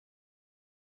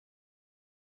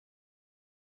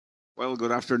Well,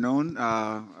 good afternoon.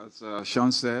 As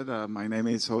Sean said, my name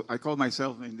is, I call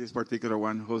myself in this particular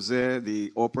one, Jose,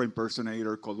 the Oprah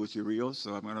impersonator Colucci Rios.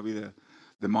 So I'm going to be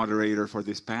the moderator for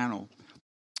this panel.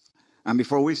 And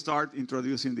before we start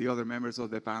introducing the other members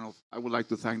of the panel, I would like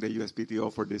to thank the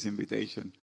USPTO for this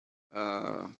invitation.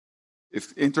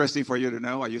 It's interesting for you to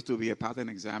know, I used to be a patent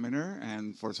examiner,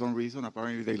 and for some reason,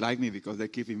 apparently they like me because they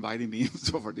keep inviting me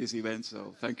for this event.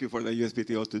 So thank you for the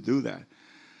USPTO to do that.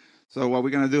 So what we're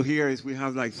going to do here is we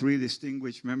have like 3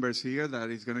 distinguished members here that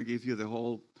is going to give you the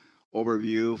whole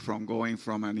overview from going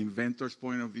from an inventor's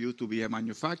point of view to be a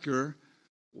manufacturer,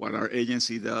 what our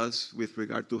agency does with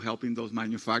regard to helping those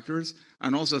manufacturers,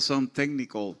 and also some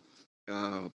technical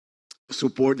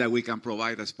support that we can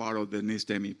provide as part of the NIST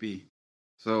MEP.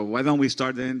 So why don't we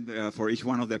start then for each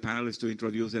one of the panelists to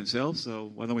introduce themselves. So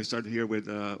why don't we start here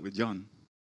with John.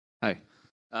 Hi.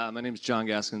 My name is John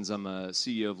Gaskins. I'm a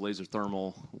CEO of Laser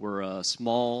Thermal. We're a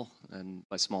small, and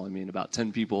by small I mean about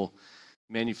 10 people,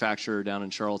 manufacturer down in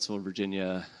Charlottesville,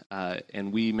 Virginia,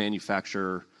 and we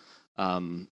manufacture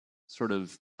sort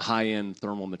of high-end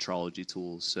thermal metrology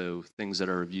tools, so things that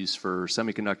are of use for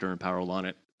semiconductor and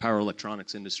power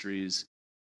electronics industries.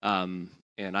 And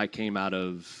I came out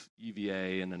of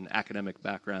UVA and an academic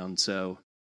background, so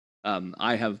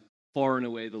I have far and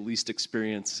away the least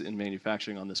experience in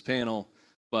manufacturing on this panel.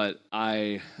 But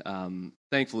I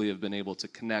thankfully have been able to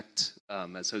connect,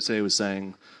 as Jose was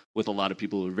saying, with a lot of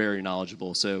people who are very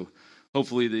knowledgeable. So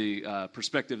hopefully the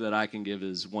perspective that I can give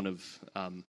is one of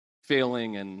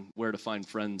failing and where to find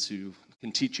friends who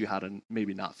can teach you how to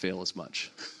maybe not fail as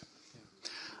much.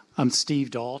 I'm Steve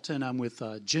Dalton. I'm with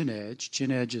GenEdge.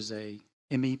 GenEdge is a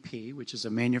MEP, which is a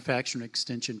manufacturing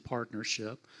extension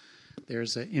partnership.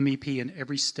 There's a MEP in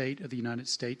every state of the United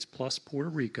States plus Puerto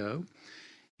Rico.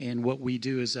 And what we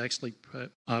do is actually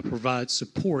provide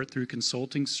support through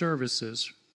consulting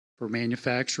services for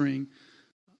manufacturing,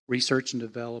 research and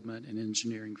development, and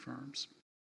engineering firms.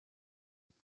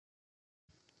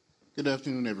 Good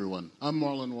afternoon, everyone. I'm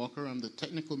Marlon Walker. I'm the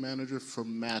technical manager for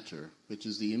Matter, which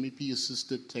is the MEP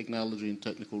Assisted Technology and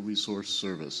Technical Resource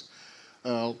Service.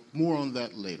 More on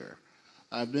that later.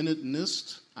 I've been at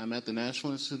NIST. I'm at the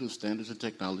National Institute of Standards and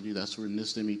Technology. That's where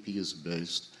NIST MEP is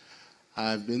based.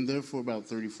 I've been there for about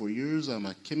 34 years. I'm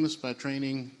a chemist by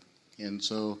training, and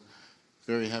so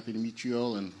very happy to meet you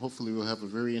all, and hopefully we'll have a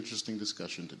very interesting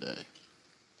discussion today.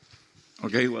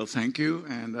 Okay, well, thank you.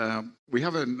 And we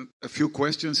have a few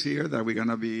questions here that we're going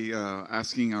to be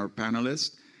asking our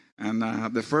panelists. And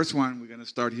the first one, we're going to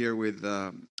start here with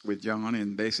John,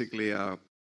 and basically,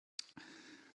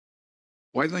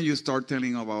 why don't you start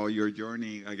telling about your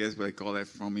journey, I guess we call it,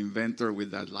 from inventor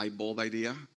with that light bulb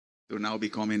idea to now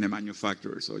becoming a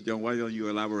manufacturer. So, John, why don't you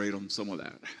elaborate on some of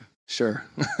that? Sure.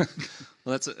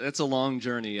 Well, that's a long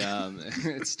journey.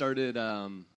 It started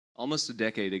almost a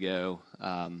decade ago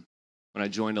when I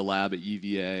joined a lab at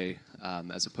UVA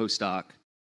as a postdoc,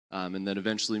 and then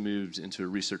eventually moved into a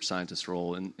research scientist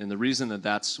role. And the reason that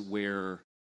that's where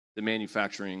the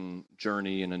manufacturing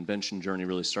journey and invention journey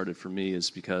really started for me is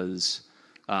because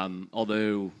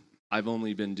although I've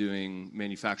only been doing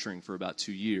manufacturing for about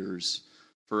 2 years,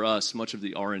 for us, much of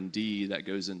the R&D that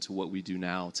goes into what we do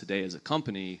now today as a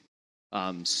company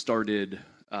started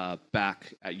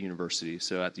back at university,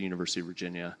 so at the University of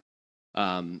Virginia.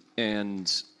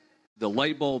 And the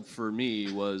light bulb for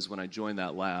me was when I joined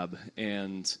that lab,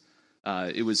 and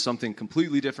it was something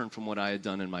completely different from what I had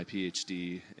done in my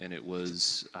PhD, and it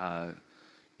was, I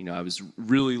was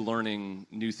really learning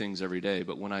new things every day.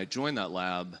 But when I joined that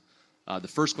lab, the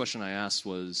first question I asked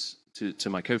was to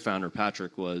my co-founder,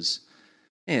 Patrick, was,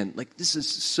 man, like, this is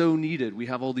so needed. We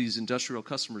have all these industrial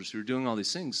customers who are doing all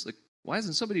these things. Like, why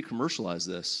hasn't somebody commercialized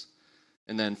this?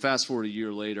 And then fast forward a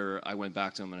year later, I went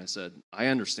back to him and I said, I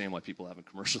understand why people haven't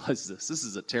commercialized this. This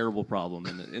is a terrible problem,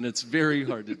 and it's very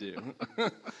hard to do.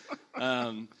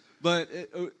 But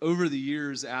over the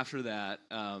years after that,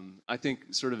 I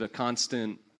think sort of a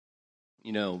constant,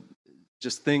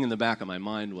 just thing in the back of my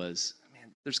mind was,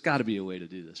 man, there's got to be a way to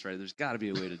do this, right? There's got to be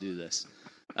a way to do this.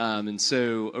 And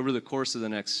so over the course of the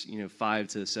next, 5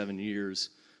 to 7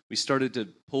 years, we started to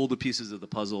pull the pieces of the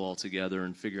puzzle all together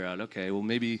and figure out, okay, well,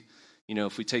 maybe,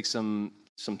 if we take some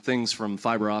things from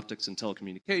fiber optics and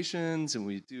telecommunications and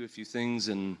we do a few things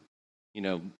and,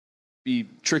 be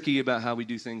tricky about how we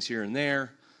do things here and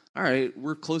there, all right,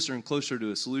 we're closer and closer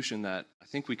to a solution that I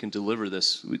think we can deliver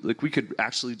this. We could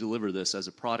actually deliver this as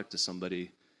a product to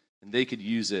somebody, and they could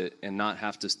use it and not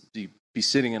have to be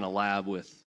sitting in a lab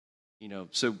with,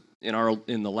 so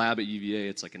in the lab at UVA,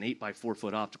 it's like an 8 by 4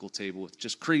 foot optical table with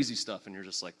just crazy stuff, and you're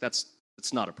just like,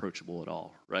 it's not approachable at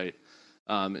all, right?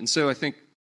 And so I think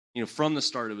from the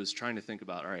start, it was trying to think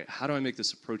about, all right, how do I make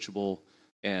this approachable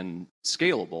and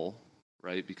scalable,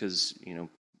 right? Because,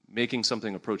 making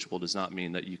something approachable does not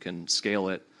mean that you can scale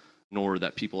it, nor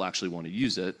that people actually want to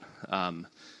use it.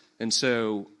 And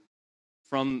so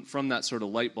from that sort of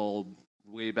light bulb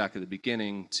way back at the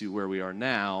beginning to where we are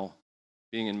now,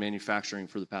 being in manufacturing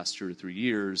for the past 2 or 3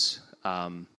 years, a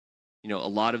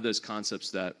lot of those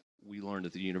concepts that we learned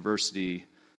at the university,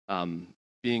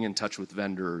 being in touch with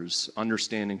vendors,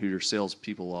 understanding who your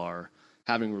salespeople are,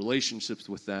 having relationships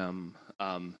with them.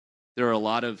 There are a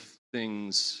lot of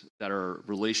things that are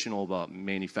relational about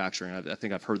manufacturing. I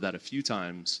think I've heard that a few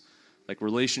times. Like,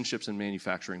 relationships in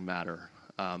manufacturing matter.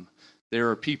 There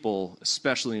are people,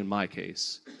 especially in my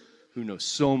case, who know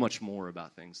so much more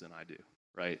about things than I do,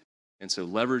 right? And so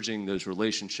leveraging those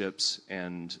relationships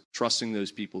and trusting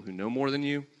those people who know more than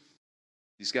you,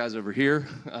 these guys over here,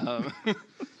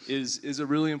 is a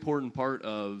really important part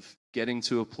of getting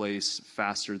to a place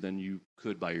faster than you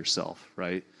could by yourself,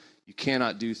 right? You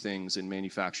cannot do things in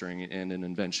manufacturing and in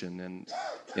invention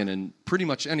and in pretty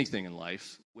much anything in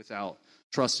life without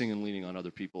trusting and leaning on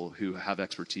other people who have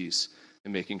expertise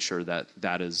and making sure that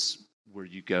that is where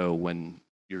you go when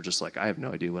you're just like, I have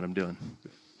no idea what I'm doing.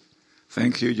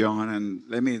 Thank you, John. And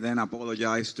let me then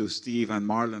apologize to Steve and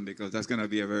Marlon, because that's going to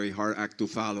be a very hard act to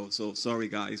follow. So sorry,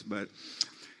 guys. But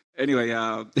anyway,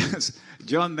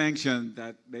 John mentioned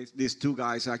that these two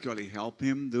guys actually helped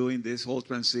him doing this whole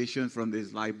transition from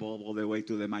this light bulb all the way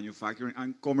to the manufacturing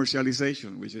and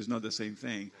commercialization, which is not the same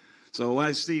thing.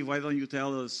 So, Steve, why don't you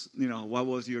tell us, what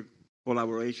was your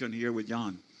collaboration here with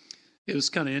John? It was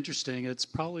kind of interesting. It's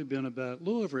probably been about a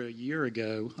little over a year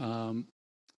ago.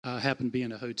 I happened to be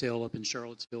in a hotel up in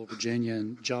Charlottesville, Virginia,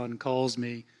 and John calls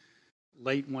me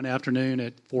late one afternoon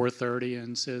at 4:30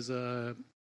 and says,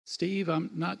 Steve,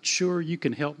 I'm not sure you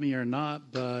can help me or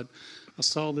not, but I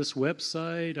saw this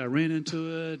website, I ran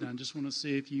into it, and I just want to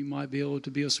see if you might be able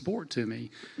to be a support to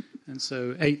me. And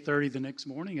so 8:30 the next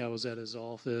morning, I was at his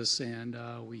office, and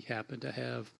we happened to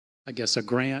have, I guess, a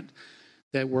grant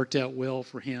that worked out well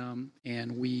for him,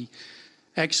 and we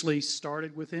actually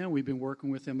started with him. We've been working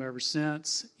with him ever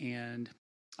since, and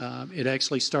it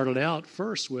actually started out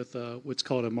first with what's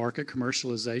called a market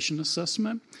commercialization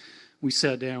assessment. We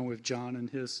sat down with John and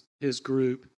his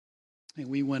group, and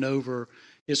we went over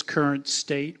his current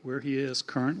state, where he is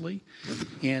currently,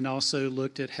 and also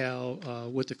looked at how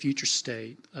what the future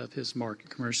state of his market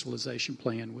commercialization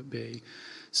plan would be.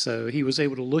 So he was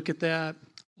able to look at that,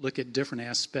 look at different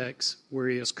aspects where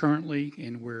he is currently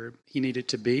and where he needed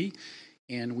to be.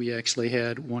 And we actually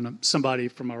had somebody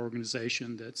from our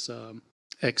organization that's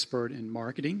expert in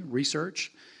marketing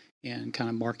research and kind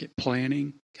of market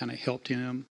planning, kind of helped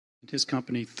him and his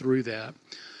company through that.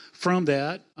 From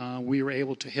that, we were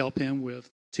able to help him with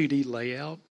 2D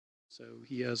layout. So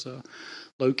he has a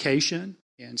location,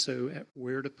 and so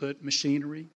where to put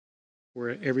machinery,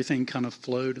 where everything kind of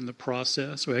flowed in the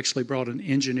process. We actually brought an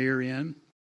engineer in.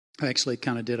 I actually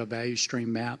kind of did a value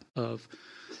stream map of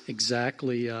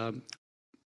exactly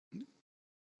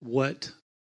what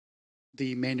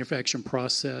the manufacturing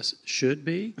process should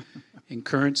be in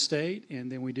current state,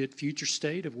 and then we did future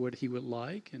state of what he would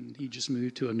like, and he just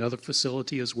moved to another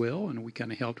facility as well, and we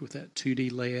kind of helped with that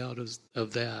 2D layout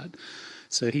of that.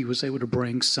 So he was able to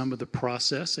bring some of the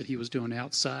process that he was doing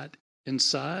inside,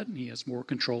 and he has more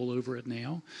control over it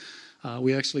now.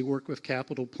 We actually work with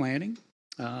capital planning,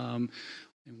 and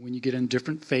when you get in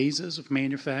different phases of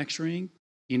manufacturing,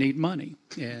 you need money.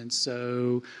 And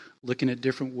so looking at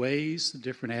different ways,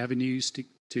 different avenues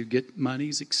to get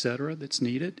monies, et cetera, that's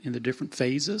needed in the different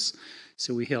phases.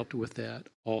 So we helped with that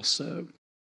also.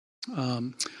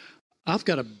 I've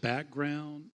got a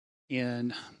background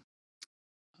in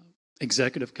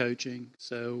executive coaching.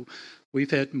 So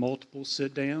we've had multiple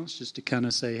sit downs just to kind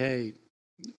of say, hey,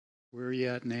 where are you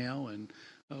at now? And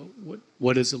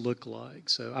what does it look like?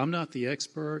 So I'm not the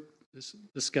expert.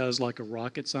 This guy's like a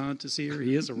rocket scientist here.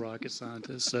 He is a rocket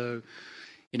scientist. So,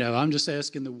 I'm just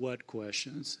asking the what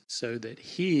questions so that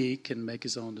he can make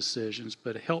his own decisions,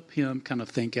 but help him kind of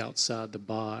think outside the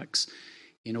box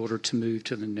in order to move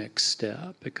to the next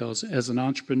step. Because as an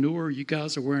entrepreneur, you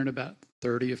guys are wearing about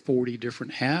 30 or 40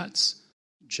 different hats.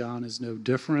 John is no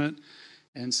different.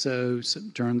 And so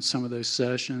during some of those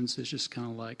sessions, it's just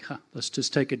kind of like, let's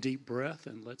just take a deep breath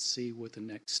and let's see what the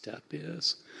next step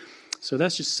is. So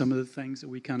that's just some of the things that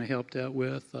we kind of helped out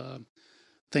with. I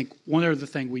think one other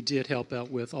thing we did help out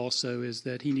with also is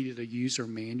that he needed a user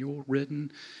manual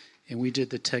written, and we did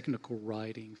the technical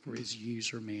writing for his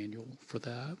user manual for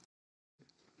that.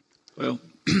 Well,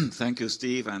 thank you,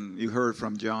 Steve. And you heard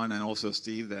from John and also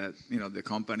Steve that, the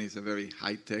company is a very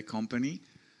high-tech company.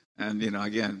 And,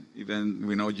 again, even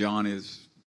we know John is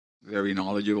very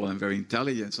knowledgeable and very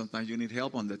intelligent. Sometimes you need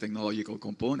help on the technological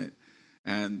component.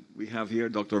 And we have here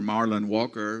Dr. Marlon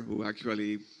Walker, who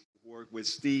actually worked with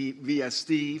Steve,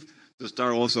 to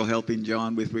start also helping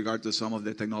John with regard to some of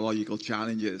the technological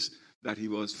challenges that he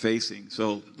was facing.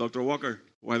 So, Dr. Walker,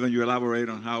 why don't you elaborate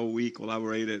on how we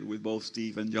collaborated with both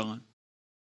Steve and John?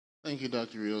 Thank you,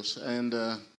 Dr. Rios. And,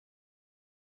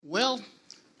 well,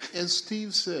 as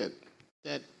Steve said,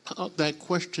 that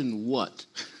question, what,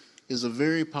 is a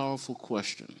very powerful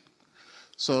question.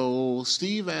 So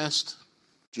Steve asked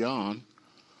John,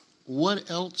 what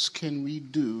else can we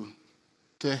do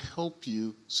to help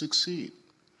you succeed?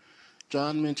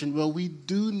 John mentioned, well, we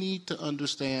do need to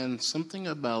understand something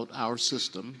about our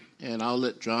system, and I'll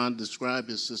let John describe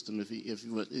his system if he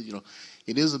would,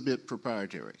 it is a bit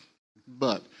proprietary.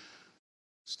 But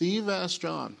Steve asked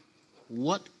John,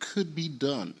 what could be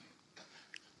done?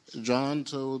 John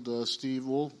told Steve,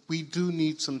 well, we do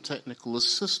need some technical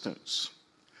assistance.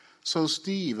 So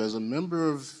Steve, as a member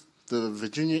of the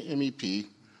Virginia MEP,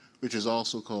 which is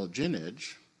also called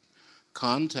GenEdge,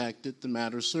 contacted the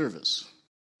Matter service.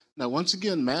 Now, once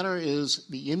again, Matter is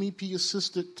the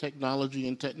MEP-assisted technology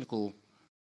and technical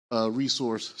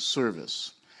resource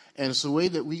service. And it's a way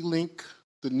that we link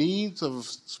the needs of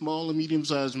small and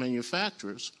medium-sized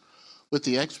manufacturers with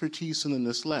the expertise in the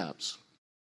NIST labs.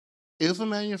 If a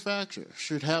manufacturer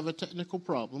should have a technical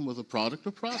problem with a product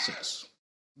or process,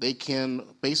 they can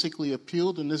basically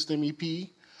appeal to NIST MEP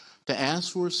to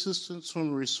ask for assistance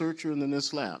from a researcher in the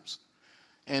NIST labs.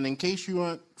 And in case you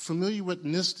aren't familiar with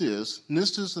NIST is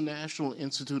the National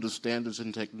Institute of Standards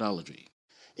and Technology.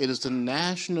 It is the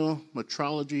national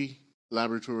metrology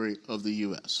laboratory of the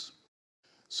U.S.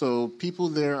 So people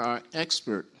there are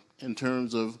expert in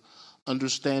terms of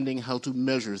understanding how to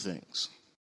measure things.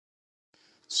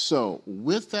 So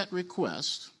with that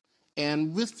request,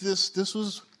 and with this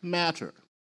was Matter.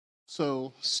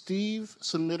 So Steve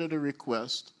submitted a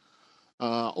request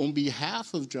on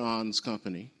behalf of John's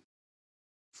company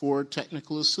for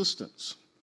technical assistance.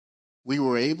 We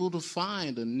were able to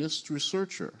find a NIST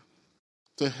researcher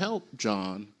to help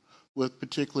John with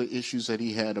particular issues that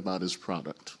he had about his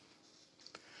product.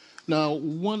 Now,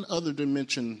 one other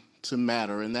dimension to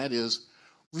Matter, and that is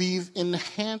we've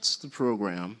enhanced the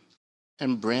program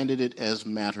and branded it as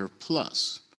Matter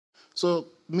Plus. So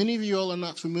many of you all are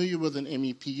not familiar with an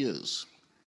MEP is.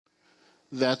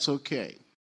 That's okay.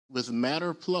 With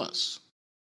Matter Plus,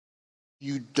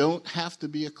 you don't have to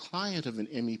be a client of an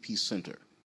MEP center.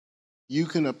 You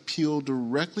can appeal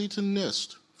directly to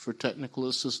NIST for technical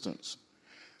assistance,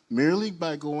 merely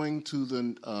by going to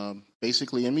the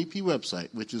basically MEP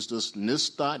website, which is just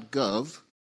nist.gov/MEP.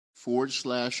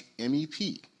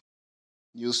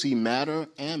 You'll see Matter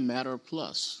and Matter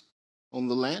Plus on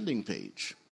the landing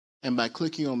page. And by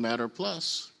clicking on Matter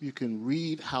Plus, you can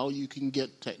read how you can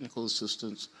get technical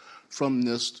assistance from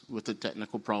NIST with a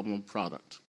technical problem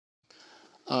product.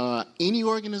 Any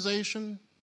organization,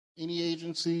 any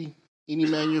agency, any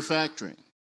manufacturing,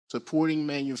 supporting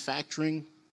manufacturing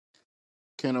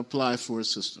can apply for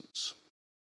assistance.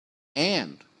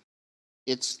 And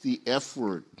it's the F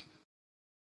word.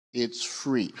 It's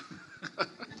free.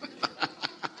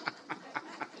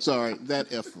 Sorry,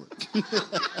 that F word.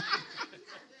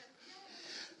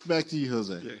 Back to you,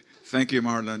 Jose. Yeah. Thank you,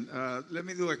 Marlon. Let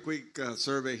me do a quick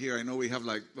survey here. I know we have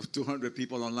like 200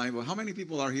 people online, but how many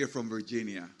people are here from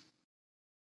Virginia?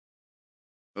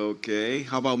 Okay.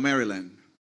 How about Maryland?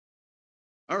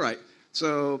 All right.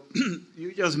 So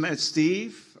you just met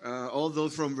Steve. All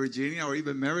those from Virginia or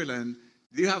even Maryland,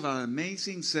 you have an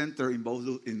amazing center in both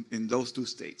in those two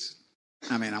states.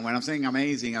 I mean, and when I'm saying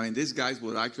amazing, I mean these guys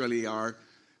would actually are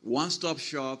one-stop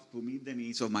shop to meet the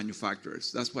needs of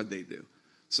manufacturers. That's what they do.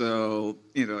 So,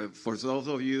 for those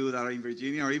of you that are in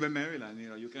Virginia or even Maryland,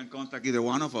 you can contact either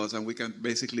one of us and we can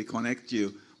basically connect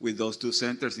you with those two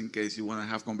centers in case you want to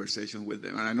have conversations with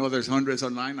them. And I know there's hundreds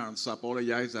online, and so I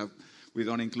apologize that we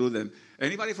don't include them.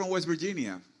 Anybody from West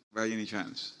Virginia, by any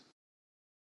chance?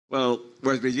 Well,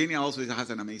 West Virginia also has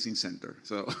an amazing center.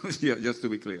 So, yeah, just to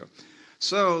be clear.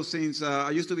 So, since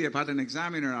I used to be a patent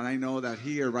examiner, and I know that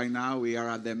here right now we are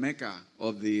at the mecca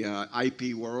of the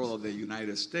IP world of the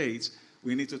United States,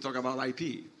 we need to talk about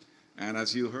IP. And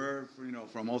as you heard,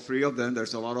 from all three of them,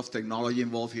 there's a lot of technology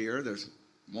involved here. There's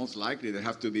most likely there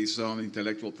have to be some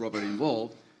intellectual property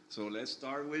involved. So let's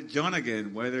start with John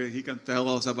again, whether he can tell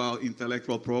us about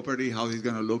intellectual property, how he's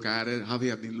going to look at it, how he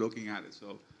has been looking at it.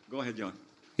 So go ahead, John.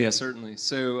 Yeah, certainly.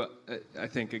 So I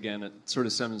think, again, it sort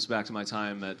of stems back to my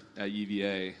time at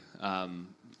UVA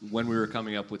when we were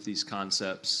coming up with these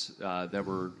concepts that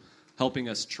were helping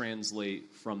us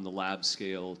translate from the lab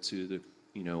scale to the,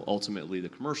 ultimately the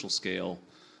commercial scale.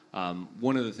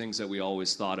 One of the things that we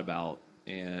always thought about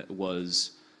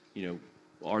was,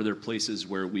 are there places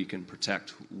where we can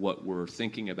protect what we're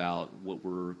thinking about, what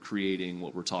we're creating,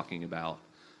 what we're talking about?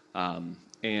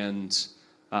 And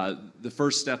the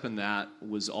first step in that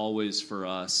was always for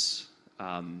us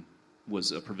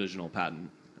was a provisional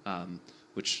patent,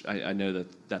 which I know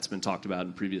that's been talked about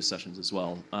in previous sessions as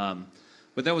well.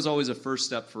 But that was always a first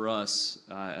step for us.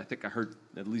 I think I heard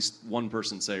at least one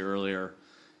person say earlier,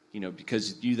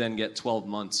 because you then get 12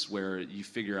 months where you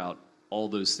figure out all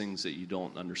those things that you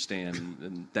don't understand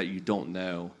and that you don't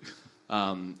know.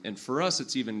 And for us,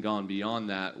 it's even gone beyond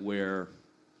that, where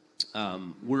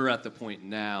we're at the point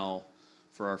now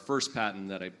for our first patent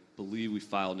that I believe we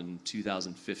filed in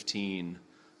 2015.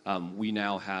 We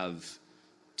now have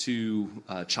 2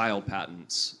 child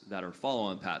patents that are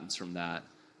follow-on patents from that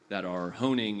are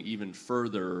honing even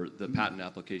further the patent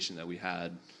application that we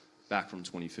had back from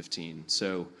 2015.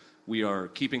 So we are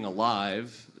keeping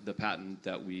alive the patent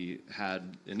that we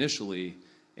had initially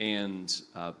and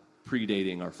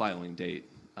predating our filing date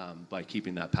by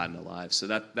keeping that patent alive. So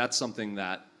that's something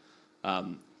that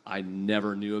I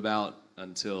never knew about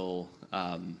until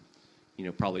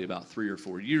probably about 3 or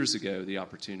 4 years ago, the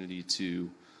opportunity to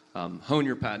hone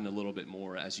your patent a little bit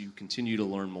more as you continue to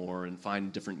learn more and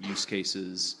find different use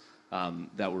cases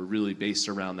that were really based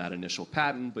around that initial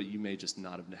patent, but you may just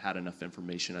not have had enough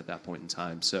information at that point in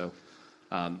time. So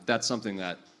that's something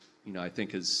that I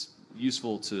think is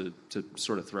useful to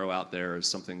sort of throw out there as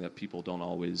something that people don't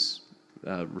always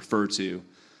refer to.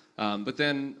 But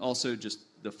then also just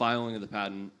the filing of the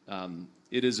patent,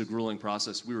 it is a grueling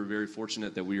process. We were very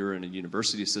fortunate that we were in a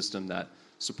university system that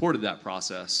supported that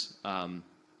process.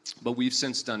 But we've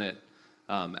since done it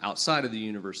outside of the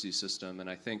university system. And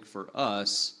I think for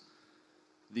us,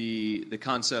 the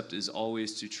concept is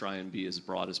always to try and be as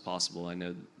broad as possible. I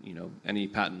know, any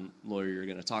patent lawyer you're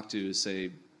going to talk to is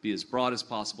say, be as broad as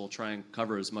possible, try and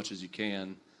cover as much as you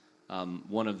can.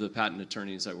 One of the patent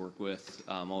attorneys I work with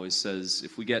always says,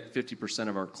 if we get 50%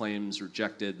 of our claims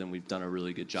rejected, then we've done a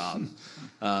really good job.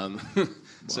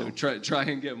 So try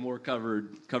and get more covered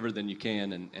than you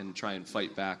can, and try and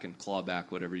fight back and claw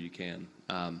back whatever you can.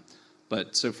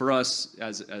 But so for us,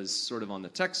 as sort of on the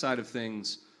tech side of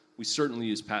things, we certainly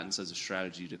use patents as a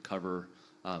strategy to cover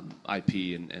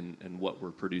IP and what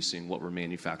we're producing, what we're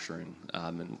manufacturing,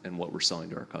 and what we're selling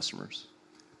to our customers.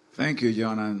 Thank you,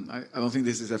 John. And I don't think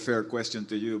this is a fair question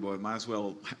to you, but I might as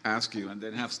well ask you and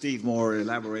then have Steve more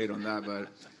elaborate on that. But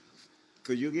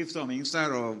could you give some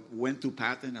insight of when to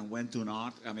patent and when to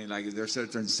not? I mean, like, there are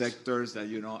certain sectors that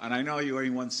and I know you are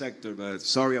in one sector, but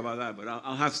sorry about that. But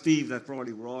I'll have Steve, that's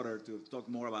probably broader, to talk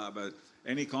more about it. But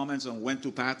any comments on when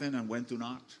to patent and when to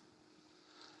not?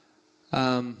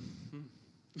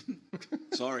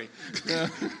 Sorry. My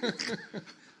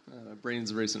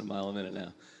brain's racing a mile a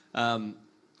minute now.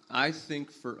 I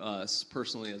think for us,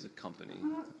 personally as a company,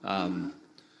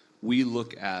 we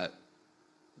look at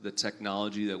the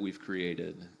technology that we've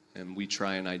created, and we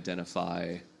try and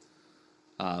identify,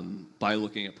 by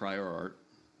looking at prior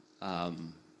art,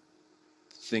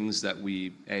 things that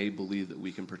we, A, believe that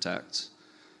we can protect,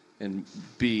 and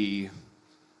B,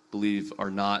 believe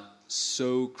are not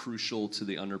so crucial to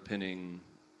the underpinning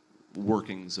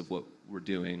workings of what we're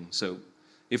doing. So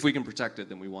if we can protect it,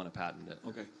 then we want to patent it.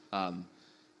 Okay.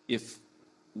 If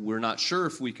we're not sure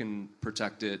if we can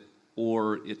protect it,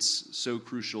 or it's so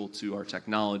crucial to our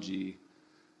technology,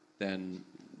 then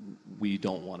we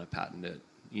don't want to patent it,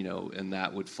 and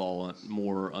that would fall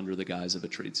more under the guise of a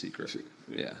trade secret.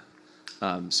 Yeah.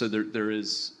 So there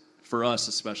is, for us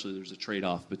especially, there's a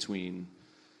trade-off between,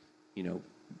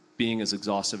 being as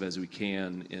exhaustive as we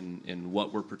can in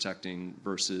what we're protecting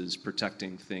versus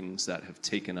protecting things that have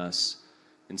taken us,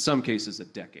 in some cases, a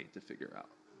decade to figure out.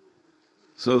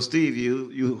 So, Steve,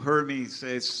 you heard me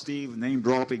say Steve name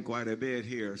dropping quite a bit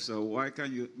here. So why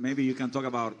can't maybe you can talk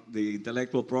about the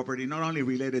intellectual property, not only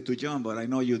related to John, but I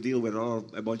know you deal with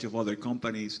a bunch of other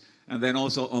companies. And then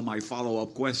also on my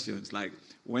follow-up questions, like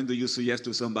when do you suggest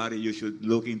to somebody you should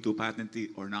look into patenting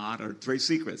or not, or trade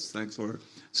secrets? Thanks for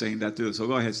saying that too. So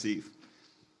go ahead, Steve.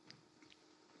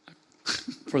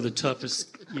 For the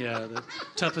toughest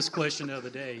question of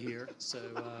the day here. So.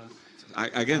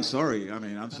 Sorry. I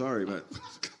mean, I'm sorry, but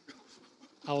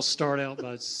I'll start out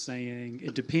by saying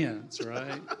it depends,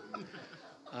 right?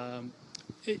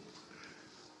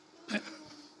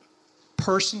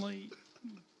 Personally,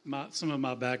 some of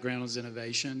my background is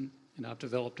innovation, and I've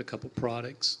developed a couple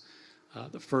products.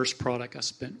 The first product, I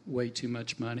spent way too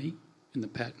much money in the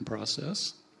patent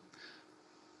process,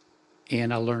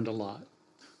 and I learned a lot.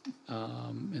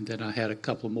 And then I had a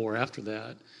couple more after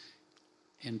that.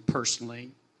 And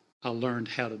personally, I learned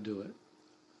how to do it.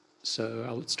 So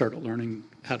I started learning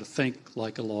how to think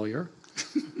like a lawyer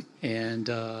and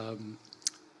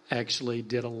actually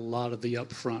did a lot of the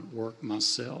upfront work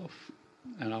myself.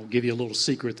 And I'll give you a little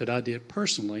secret that I did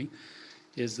personally,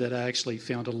 is that I actually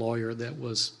found a lawyer that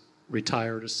was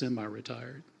retired or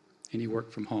semi-retired, and he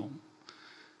worked from home.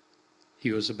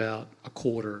 He was about a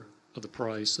quarter of the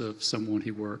price of someone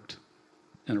who worked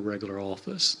in a regular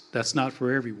office. That's not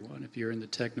for everyone. If you're in the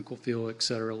technical field, et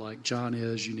cetera, like John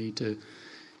is, you need to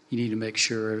make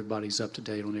sure everybody's up to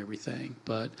date on everything.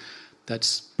 But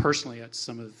that's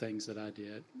some of the things that I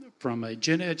did. From a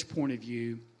Gen Edge point of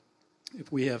view, if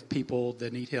we have people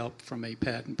that need help from a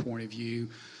patent point of view,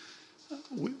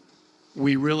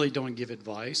 we really don't give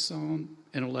advice on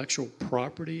intellectual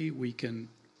property. We can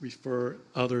refer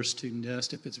others to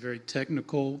NIST if it's very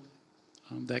technical,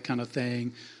 that kind of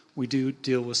thing. We do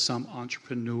deal with some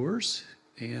entrepreneurs,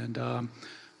 and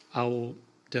I will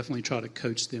definitely try to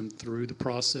coach them through the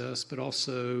process. But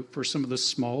also for some of the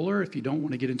smaller, if you don't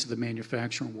want to get into the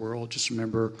manufacturing world, just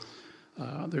remember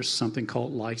there's something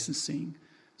called licensing.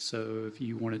 So if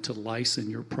you wanted to license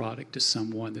your product to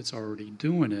someone that's already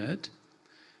doing it,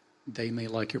 they may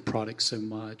like your product so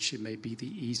much, it may be the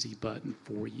easy button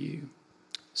for you.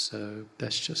 So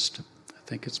that's just, I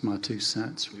think it's my 2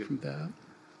 cents from that.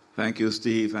 Thank you,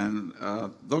 Steve. And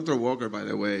Dr. Walker, by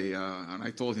the way, and I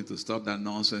told him to stop that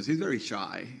nonsense. He's very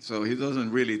shy, so he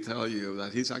doesn't really tell you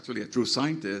that he's actually a true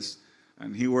scientist,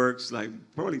 and he works like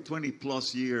probably 20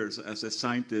 plus years as a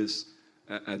scientist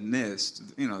at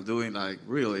NIST, doing like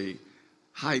really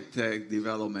high-tech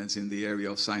developments in the area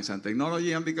of science and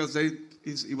technology. And because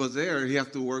he was there, he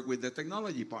had to work with the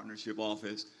Technology Partnership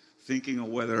Office, thinking of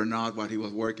whether or not what he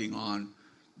was working on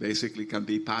basically can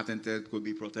be patented, could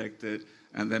be protected,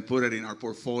 and then put it in our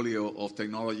portfolio of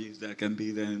technologies that can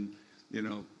be then,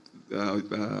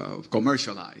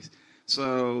 commercialized.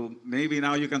 So maybe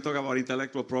now you can talk about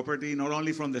intellectual property, not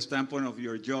only from the standpoint of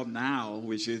your job now,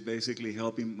 which is basically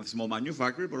helping small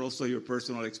manufacturers, but also your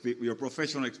professional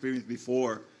experience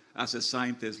before as a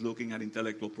scientist looking at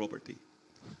intellectual property.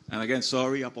 And again,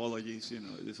 sorry, apologies,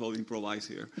 it's all improvised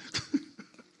here.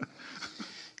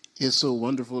 It's so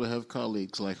wonderful to have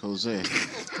colleagues like Jose.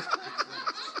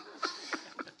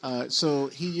 So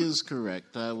he is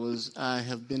correct. I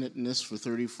have been at NIST for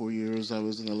 34 years. I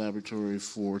was in the laboratory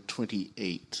for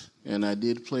 28. And I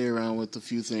did play around with a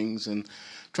few things and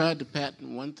tried to patent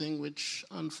one thing, which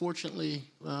unfortunately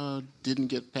didn't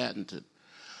get patented.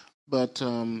 But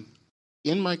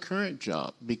in my current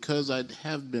job, because I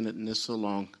have been at NIST so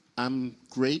long, I'm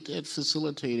great at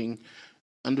facilitating,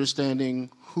 understanding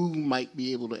who might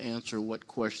be able to answer what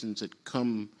questions that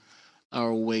come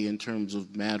our way in terms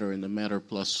of Matter and the Matter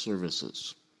Plus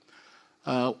services.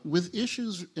 With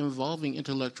issues involving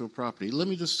intellectual property, let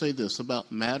me just say this about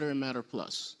Matter and Matter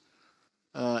Plus.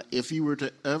 If you were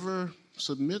to ever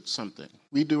submit something,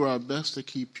 we do our best to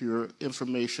keep your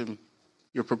information,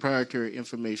 your proprietary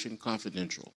information,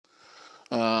 confidential.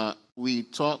 We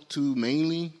talk to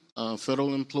mainly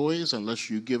federal employees, unless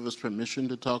you give us permission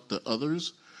to talk to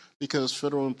others, because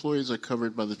federal employees are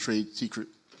covered by the Trade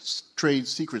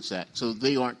Secrets Act, so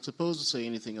they aren't supposed to say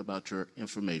anything about your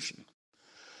information.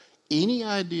 Any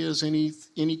ideas,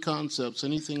 any concepts,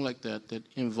 anything like that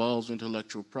involves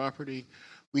intellectual property,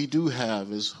 we do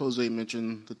have, as Jose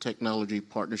mentioned, the Technology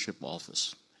Partnership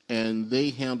Office. And they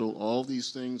handle all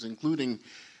these things, including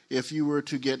if you were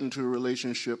to get into a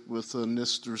relationship with a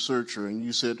NIST researcher and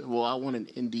you said, well, I want an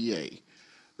NDA,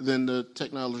 then the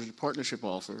Technology Partnership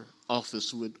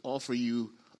Office would offer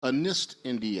you a NIST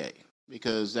NDA,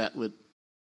 because that would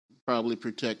probably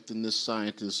protect the NIST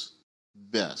scientists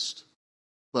best.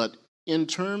 But in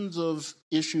terms of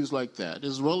issues like that,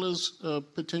 as well as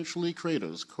potentially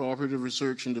CRADAs, Cooperative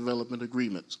Research and Development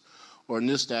Agreements, or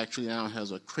NIST actually now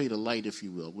has a CRADA Lite, if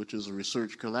you will, which is a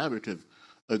research collaborative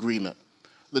agreement,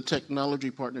 the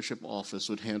Technology Partnership Office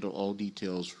would handle all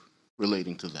details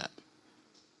relating to that.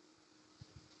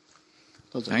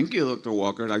 Thank you, Dr.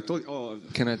 Walker.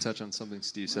 Can I touch on something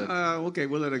Steve said? Okay,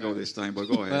 we'll let it go this time, but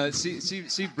go ahead.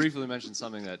 Steve briefly mentioned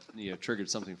something that triggered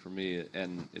something for me,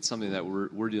 and it's something that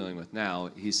we're dealing with now.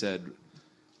 He said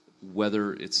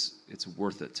whether it's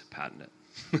worth it to patent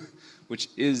it, which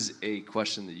is a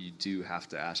question that you do have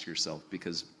to ask yourself,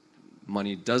 because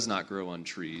money does not grow on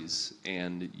trees,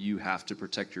 and you have to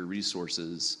protect your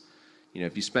resources.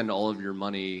 If you spend all of your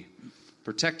money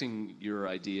protecting your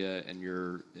idea and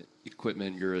your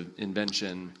equipment, your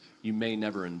invention, you may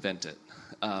never invent it.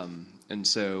 And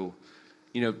so,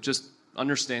 just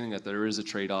understanding that there is a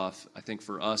trade-off. I think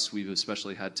for us, we've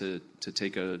especially had to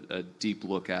take a deep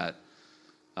look at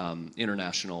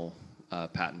international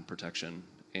patent protection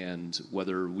and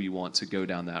whether we want to go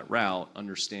down that route,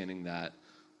 understanding that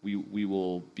we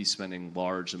will be spending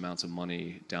large amounts of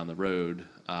money down the road.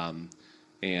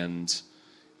 And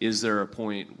is there a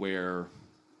point where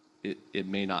it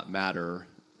may not matter?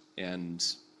 And,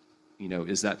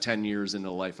 is that 10 years into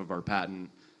the life of our patent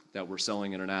that we're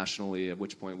selling internationally, at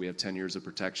which point we have 10 years of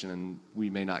protection and we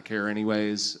may not care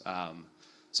anyways?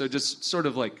 So just sort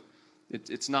of like,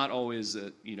 it's not always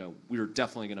that, we're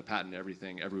definitely going to patent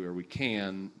everything everywhere we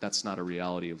can. That's not a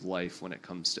reality of life when it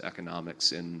comes to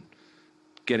economics and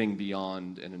getting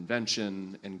beyond an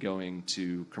invention and going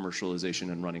to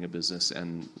commercialization and running a business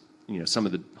and, some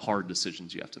of the hard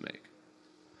decisions you have to make.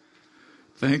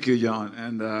 Thank you, John.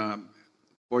 And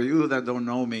for you that don't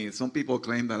know me, some people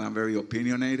claim that I'm very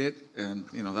opinionated, and,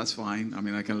 that's fine. I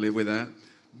mean, I can live with that.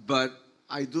 But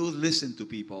I do listen to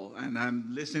people, and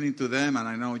I'm listening to them, and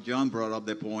I know John brought up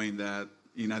the point that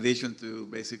in addition to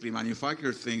basically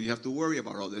manufacture things, you have to worry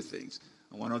about other things.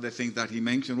 And one of the things that he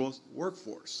mentioned was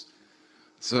workforce.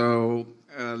 So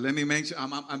let me mention,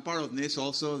 I'm part of NIST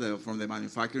also, from the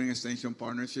Manufacturing Extension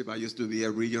Partnership. I used to be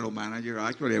a regional manager.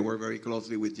 Actually, I work very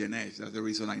closely with GenEdge. That's the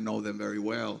reason I know them very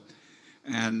well.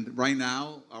 And right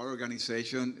now, our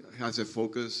organization has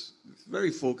very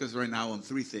focused right now on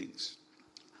three things.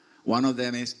 One of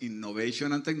them is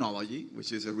innovation and technology,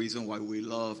 which is the reason why we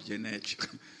love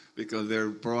GenEdge, because they're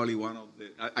probably one of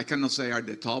I cannot say are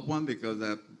the top one because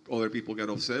other people get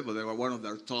upset, but they were one of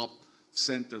their top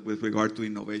centers with regard to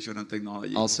innovation and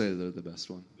technology. I'll say they're the best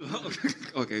one.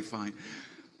 Okay, fine.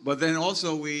 But then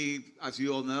also as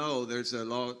you all know, there's a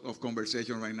lot of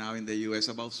conversation right now in the U.S.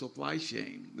 about supply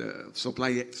chain, the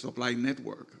supply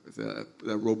network, the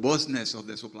robustness of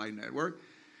the supply network.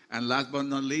 And last but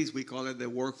not least, we call it the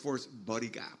workforce body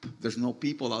gap. There's no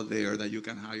people out there that you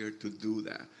can hire to do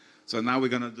that. So now we're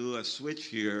going to do a switch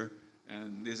here.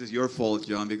 And this is your fault,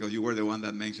 John, because you were the one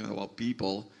that mentioned about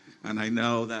people. And I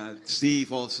know that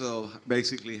Steve also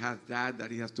basically has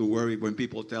that he has to worry when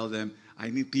people tell them, I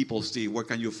need people, Steve, where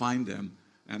can you find them?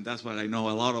 And that's what I know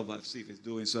a lot of what Steve is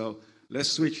doing. So let's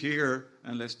switch here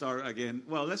and let's start again.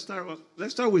 Well, let's start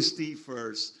with Steve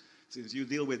first, since you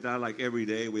deal with that like every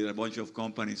day with a bunch of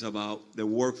companies about the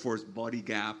workforce body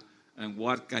gap and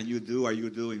what can you do, are you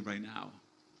doing right now?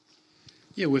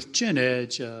 Yeah, with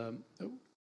GenEdge,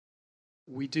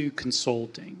 we do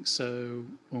consulting. So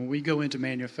when we go into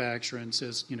manufacturing,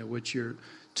 says, what's your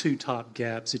two top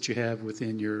gaps that you have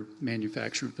within your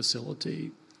manufacturing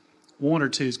facility? One or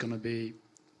two is going to be,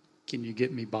 can you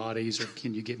get me bodies or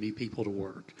can you get me people to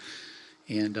work?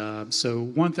 And so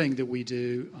one thing that we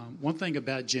do, one thing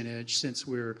about GenEdge, since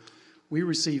we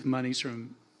receive monies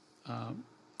from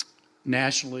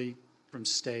nationally, from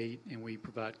state, and we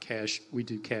provide cash, we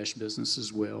do cash business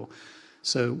as well.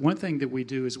 So one thing that we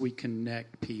do is we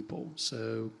connect people.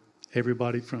 So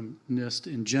everybody from NIST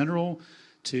in general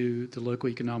to the local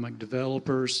economic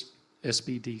developers,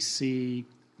 SBDC,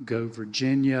 Go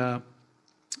Virginia,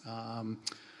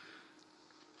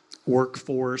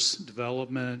 workforce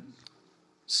development,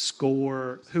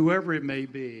 SCORE, whoever it may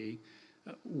be,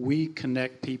 we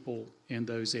connect people in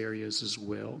those areas as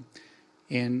well.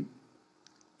 And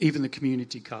even the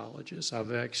community colleges.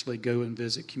 I've actually go and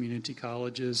visit community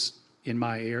colleges in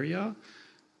my area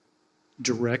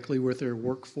directly with their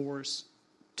workforce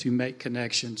to make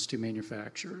connections to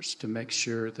manufacturers, to make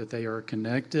sure that they are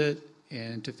connected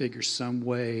and to figure some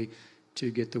way to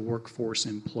get the workforce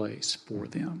in place for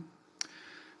them.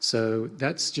 So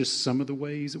that's just some of the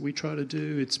ways that we try to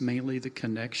do. It's mainly the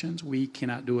connections. We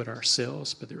cannot do it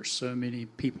ourselves, but there are so many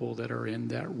people that are in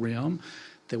that realm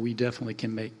that we definitely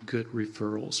can make good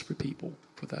referrals for people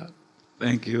for that.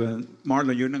 Thank you. And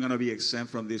Marlon, you're not going to be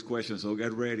exempt from these questions, so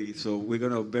get ready. So we're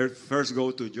going to first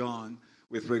go to John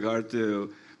with regard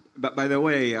to, but by the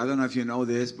way, I don't know if you know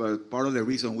this, but part of the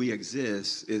reason we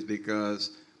exist is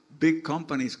because big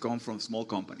companies come from small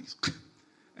companies.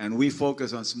 And we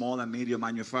focus on small and medium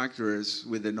manufacturers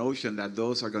with the notion that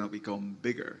those are going to become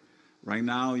bigger. Right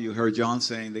now, you heard John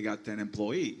saying they got 10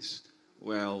 employees.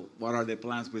 Well, what are the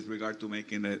plans with regard to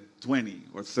making it 20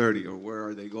 or 30, or where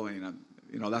are they going?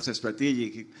 That's a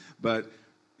strategic, but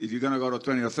if you're going to go to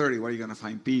 20 or 30, where are you going to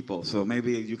find people? So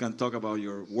maybe you can talk about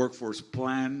your workforce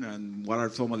plan and what are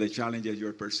some of the challenges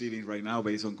you're perceiving right now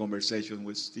based on conversation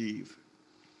with Steve.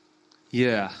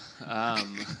 Yeah. I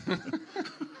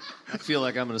feel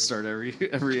like I'm going to start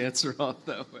every answer off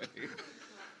that way.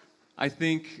 I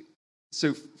think,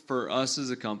 so for us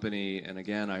as a company, and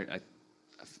again,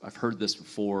 I've heard this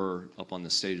before up on the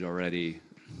stage already,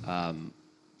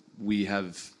 we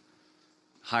have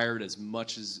hired as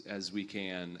much as we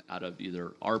can out of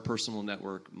either our personal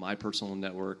network, my personal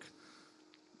network,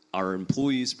 our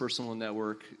employees' personal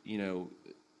network.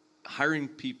 Hiring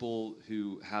people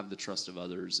who have the trust of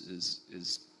others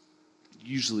is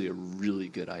usually a really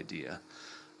good idea.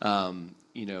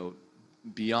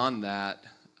 Beyond that,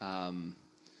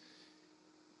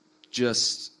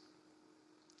 just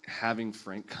having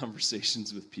frank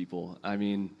conversations with people. I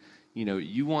mean,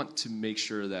 you want to make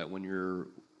sure that when you're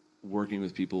working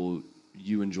with people,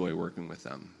 you enjoy working with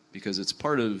them, because it's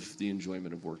part of the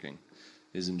enjoyment of working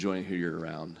is enjoying who you're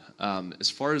around.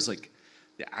 As far as like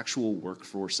the actual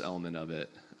workforce element of it,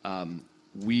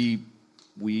 we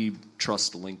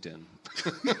trust LinkedIn.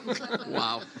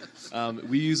 Wow.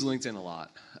 We use LinkedIn a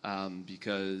lot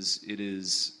because it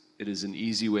is an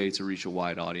easy way to reach a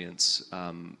wide audience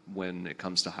when it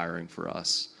comes to hiring for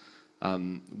us.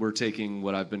 We're taking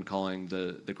what I've been calling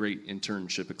the great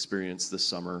internship experience this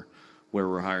summer, where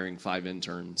we're hiring 5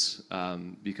 interns,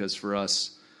 because for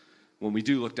us, when we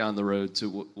do look down the road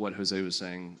to what Jose was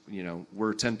saying,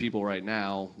 we're 10 people right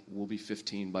now. We'll be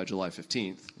 15 by July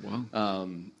 15th. Wow.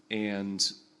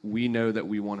 And we know that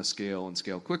we want to scale and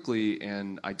scale quickly,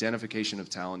 and identification of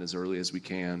talent as early as we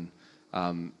can,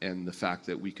 and the fact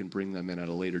that we can bring them in at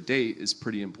a later date is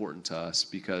pretty important to us,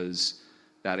 because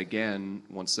that, again,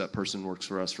 once that person works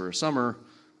for us for a summer,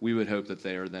 we would hope that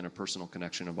they are then a personal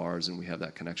connection of ours, and we have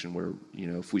that connection where,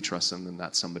 if we trust them, then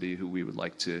that's somebody who we would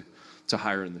like to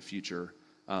hire in the future.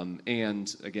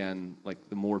 And again, like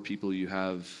the more people you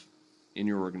have in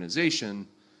your organization,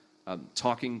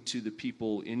 talking to the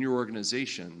people in your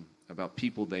organization about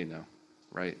people they know,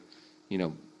 right?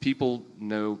 People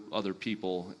know other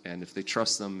people, and if they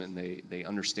trust them and they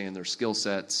understand their skill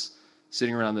sets,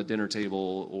 sitting around the dinner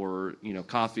table or,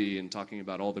 coffee and talking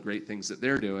about all the great things that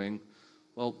they're doing,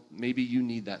 well, maybe you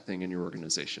need that thing in your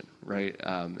organization, right?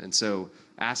 And so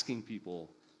asking people,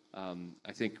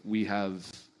 I think we have,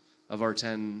 of our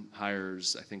 10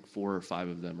 hires, I think 4 or 5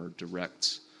 of them are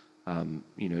direct,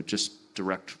 just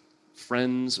direct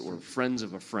friends or friends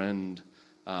of a friend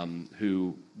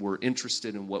who were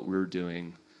interested in what we were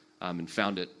doing and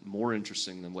found it more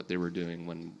interesting than what they were doing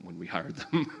when we hired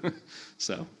them.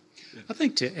 So, I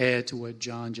think to add to what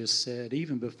John just said,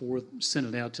 even before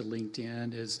sending it out to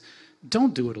LinkedIn, is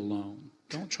don't do it alone.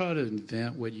 Don't try to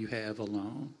invent what you have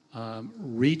alone.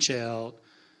 Reach out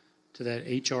to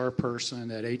that HR person,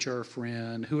 that HR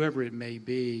friend, whoever it may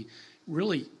be.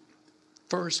 Really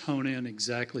first hone in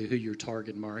exactly who your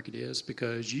target market is,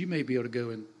 because you may be able to go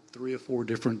in 3 or 4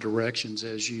 different directions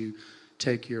as you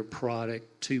take your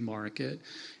product to market.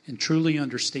 And truly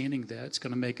understanding that, it's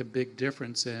going to make a big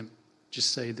difference in,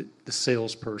 just say, the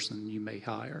salesperson you may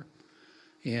hire.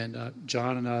 And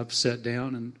John and I have sat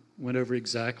down and went over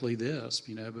exactly this,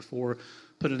 before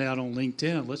putting it out on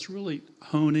LinkedIn. Let's really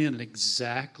hone in on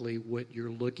exactly what you're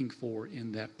looking for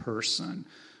in that person.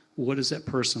 What does that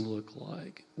person look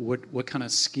like? What kind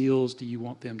of skills do you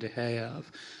want them to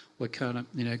have? What kind of,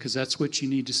 because that's what you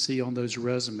need to see on those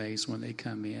resumes when they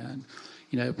come in.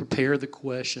 Prepare the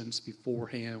questions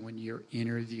beforehand when you're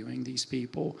interviewing these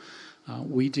people.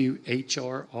 We do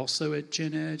HR also at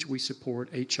GenEdge. We support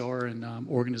HR and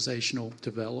organizational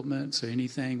development. So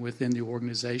anything within the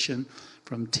organization,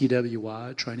 from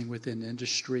TWI, training within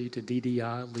industry, to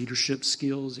DDI, leadership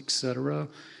skills, etc.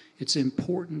 It's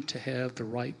important to have the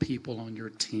right people on your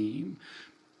team.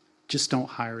 Just don't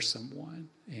hire someone.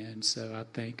 And so I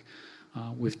think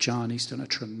with John, he's done a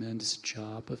tremendous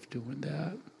job of doing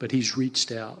that. But he's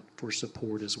reached out for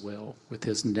support as well with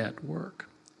his network.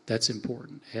 That's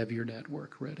important. Have your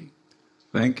network ready.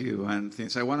 Thank you. And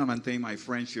since I want to maintain my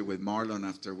friendship with Marlon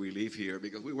after we leave here,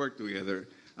 because we work together,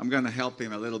 I'm going to help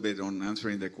him a little bit on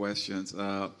answering the questions.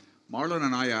 Marlon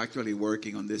and I are actually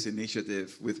working on this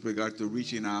initiative with regard to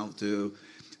reaching out to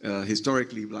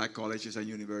historically black colleges and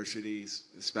universities,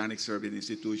 Hispanic-serving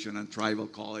institutions, and tribal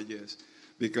colleges,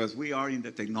 because we are in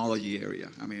the technology area.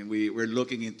 I mean, we're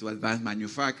looking into advanced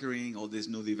manufacturing, all these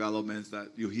new developments that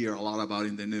you hear a lot about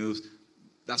in the news.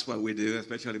 That's what we do,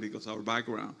 especially because of our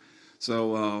background.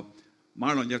 So,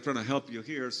 Marlon, just trying to help you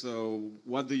here. So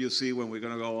what do you see when we're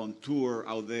going to go on tour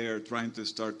out there, trying to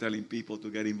start telling people to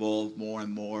get involved more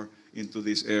and more into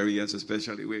these areas,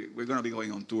 especially? We're going to be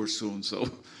going on tour soon. So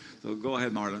go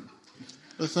ahead, Marlon.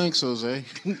 Well, thanks, Jose,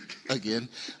 again.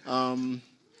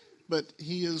 But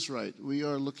he is right. We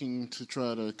are looking to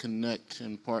try to connect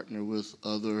and partner with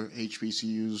other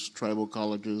HBCUs, tribal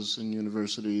colleges and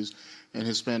universities, and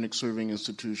Hispanic-serving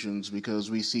institutions,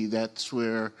 because we see that's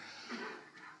where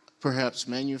perhaps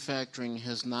manufacturing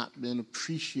has not been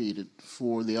appreciated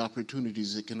for the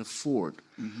opportunities it can afford.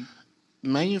 Mm-hmm.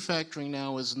 manufacturing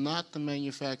now is not the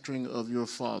manufacturing of your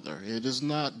father. It is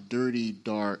not dirty,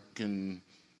 dark, and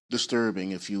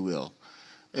disturbing, if you will.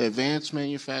 Advanced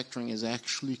manufacturing is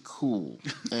actually cool.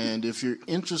 And if you're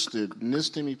interested,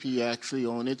 NIST MEP actually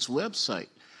on its website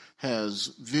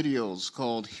has videos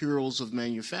called Heroes of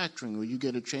Manufacturing, where you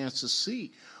get a chance to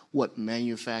see what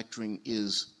manufacturing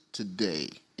is today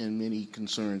and many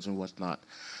concerns and whatnot.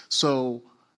 So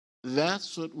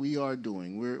that's what we are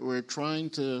doing. We're trying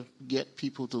to get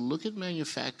people to look at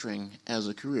manufacturing as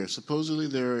a career. Supposedly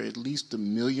there are at least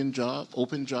 1 million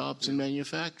open jobs in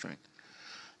manufacturing.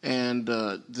 And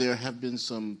there have been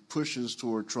some pushes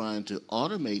toward trying to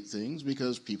automate things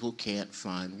because people can't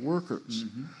find workers.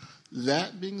 Mm-hmm.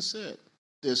 That being said,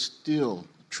 there's still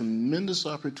tremendous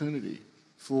opportunity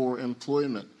for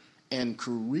employment and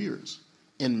careers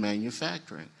in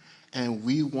manufacturing. And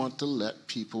we want to let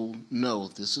people know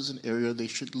this is an area they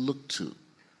should look to.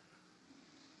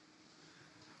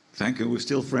 Thank you. We're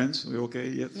still friends. We're okay?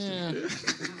 Yes.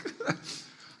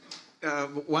 Yeah.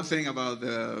 One thing about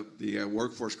the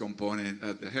workforce component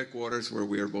at the headquarters where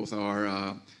we both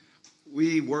are,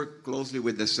 we work closely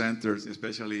with the centers,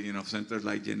 especially centers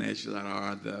like Genesh that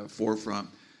are at the forefront,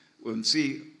 and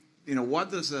see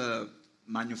what does a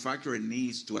manufacturer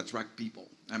needs to attract people.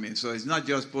 I mean, so it's not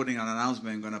just putting an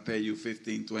announcement going to pay you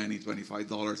 $15, $20,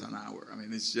 $25 an hour. I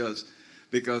mean, it's just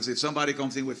because if somebody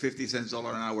comes in with 50 cents an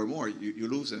hour more, you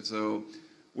lose it. So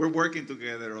we're working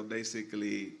together on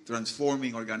basically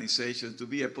transforming organizations to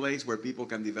be a place where people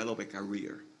can develop a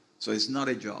career. So it's not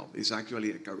a job, it's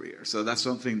actually a career. So that's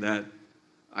something that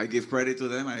I give credit to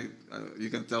them. You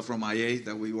can tell from my age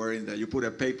that we were in that you put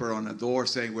a paper on a door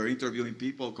saying we're interviewing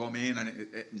people, come in, and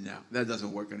no, that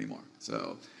doesn't work anymore.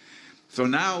 So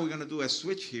now we're going to do a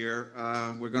switch here.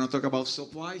 We're going to talk about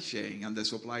supply chain and the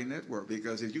supply network,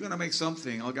 because if you're going to make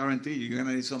something, I'll guarantee you're going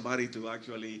to need somebody to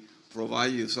actually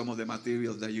provide you some of the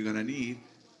materials that you're going to need.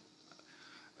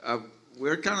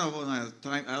 We're kind of on a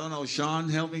time. I don't know, Sean,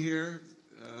 help me here.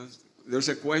 There's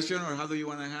a question, or how do you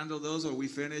want to handle those? Or we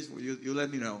finish? You let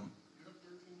me know.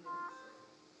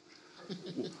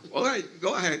 All right,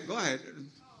 go ahead.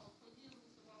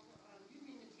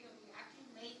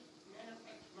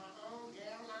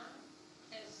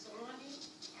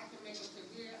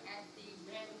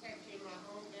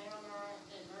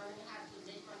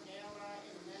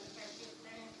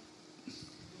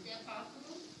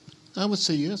 I would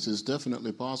say yes, it's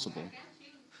definitely possible.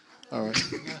 All right.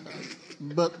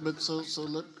 But so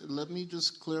let me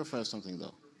just clarify something,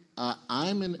 though.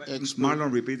 I'm an expert. Marlon,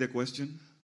 repeat the question.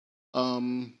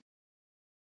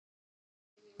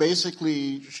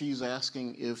 Basically, she's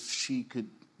asking if she could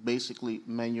basically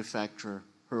manufacture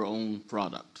her own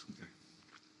product, okay,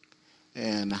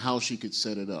 and how she could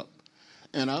set it up.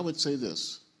 And I would say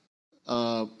this.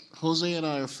 Jose and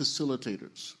I are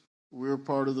facilitators. We're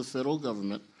part of the federal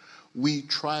government. We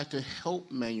try to help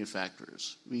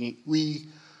manufacturers. We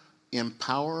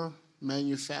empower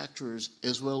manufacturers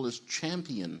as well as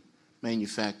champion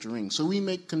manufacturing. So we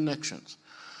make connections.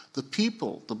 The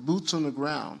people, the boots on the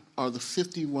ground, are the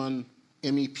 51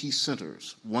 MEP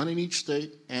centers, one in each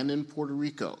state and in Puerto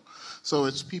Rico. So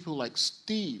it's people like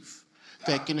Steve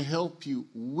that can help you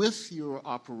with your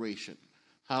operation,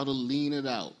 how to lean it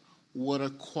out, what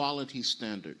are quality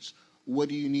standards, what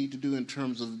do you need to do in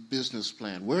terms of business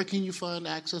plan, where can you find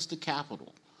access to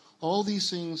capital. All these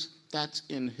things, that's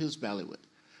in his bailiwick.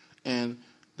 And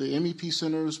the MEP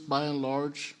centers, by and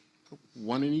large,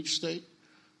 one in each state,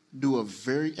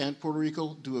 and Puerto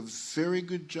Rico, do a very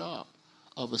good job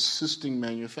of assisting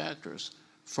manufacturers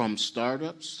from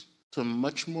startups to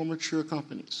much more mature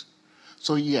companies.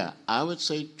 So yeah, I would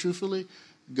say truthfully,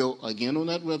 go again on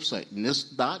that website,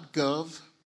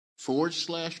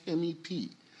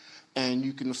 NIST.gov/MEP, and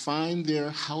you can find there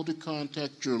how to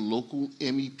contact your local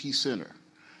MEP center,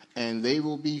 and they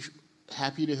will be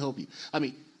happy to help you. I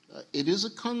mean, it is a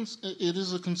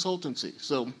consultancy,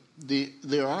 so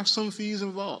there are some fees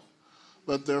involved,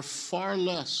 but they're far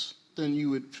less than you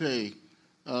would pay,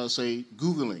 say,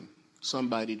 Googling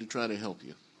somebody to try to help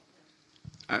you.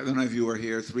 I don't know if you were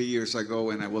here 3 years ago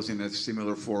when I was in a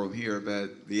similar forum here,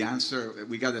 but the answer,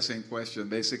 we got the same question.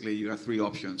 Basically, you have three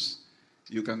options.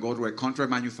 You can go to a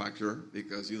contract manufacturer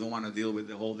because you don't want to deal with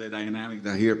the whole dynamic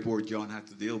that here poor John had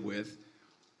to deal with.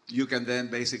 You can then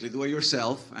basically do it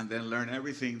yourself and then learn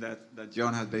everything that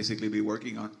John has basically been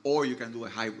working on. Or you can do a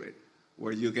hybrid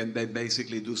where you can then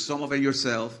basically do some of it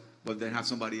yourself, but then have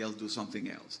somebody else do something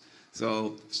else.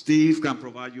 So Steve can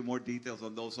provide you more details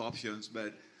on those options,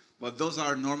 but But those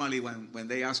are normally when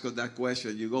they ask us that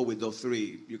question, you go with those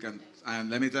three. You can, and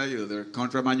let me tell you, there are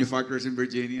contract manufacturers in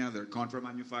Virginia, there are contract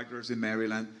manufacturers in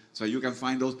Maryland, so you can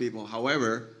find those people.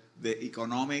 However, the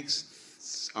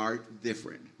economics are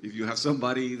different. If you have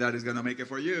somebody that is going to make it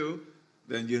for you,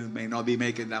 then you may not be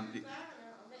making that.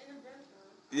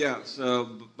 Yeah. So,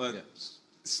 but yeah.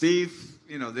 Steve,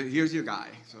 here's your guy.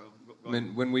 So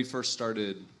when we first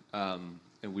started, and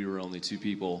we were only two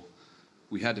people,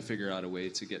 we had to figure out a way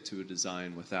to get to a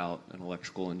design without an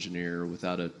electrical engineer,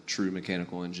 without a true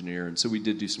mechanical engineer. And so we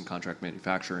did do some contract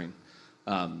manufacturing.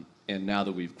 And now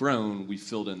that we've grown, we've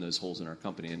filled in those holes in our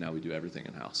company, and now we do everything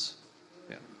in-house.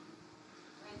 Yeah.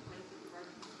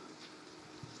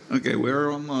 Okay, we're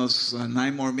almost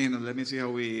 9 more minutes. Let me see how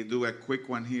we do a quick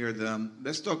one here.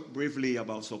 Let's talk briefly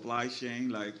about supply chain.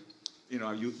 Like,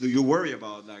 do you worry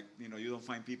about, like, you don't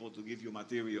find people to give you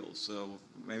materials? So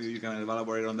maybe you can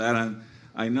elaborate on that. And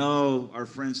I know our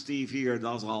friend Steve here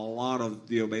does a lot of,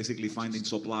 basically finding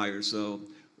suppliers. So,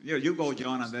 you go,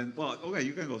 John, and then, okay,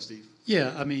 you can go, Steve.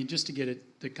 Yeah, I mean, just to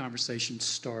get the conversation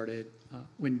started,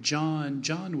 when John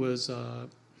was,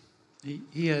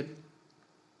 he had,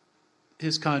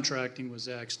 his contracting was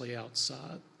actually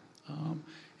outside,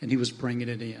 and he was bringing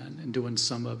it in and doing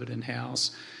some of it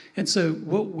in-house. And so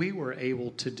what we were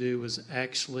able to do is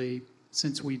actually,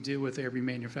 since we deal with every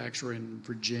manufacturer in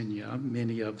Virginia,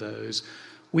 many of those,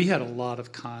 we had a lot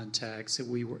of contacts that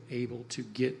we were able to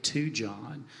get to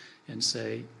John and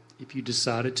say, if you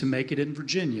decided to make it in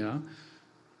Virginia,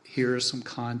 here are some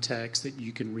contacts that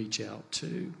you can reach out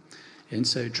to. And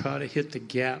so try to hit the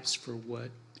gaps for what,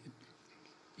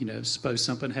 suppose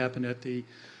something happened at the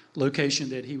location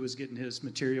that he was getting his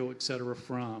material, et cetera,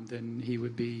 from, then he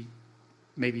would be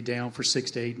maybe down for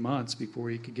 6 to 8 months before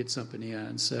he could get something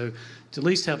in. So to at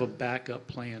least have a backup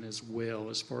plan as well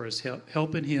as far as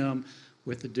helping him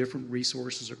with the different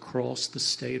resources across the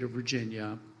state of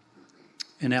Virginia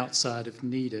and outside if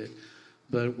needed.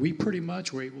 But we pretty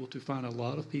much were able to find a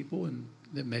lot of people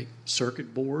that make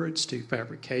circuit boards to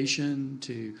fabrication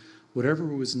to whatever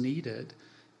was needed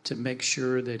to make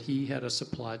sure that he had a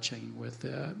supply chain with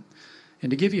that. And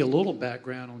to give you a little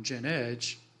background on Gen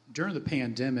Edge, during the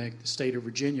pandemic, the state of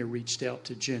Virginia reached out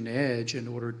to Gen Edge in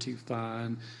order to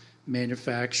find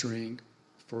manufacturing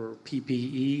for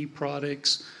PPE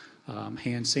products,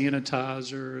 hand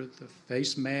sanitizer, the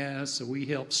face masks. So we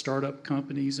helped startup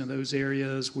companies in those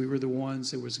areas. We were the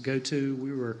ones that was go-to.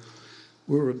 We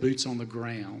were boots on the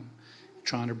ground,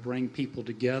 trying to bring people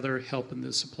together, helping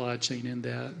the supply chain in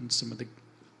that and some of the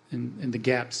in the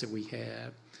gaps that we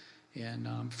have.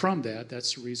 And from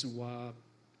that's the reason why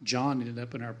John ended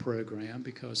up in our program,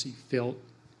 because he fell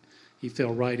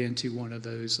right into one of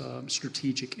those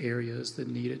strategic areas that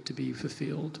needed to be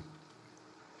fulfilled.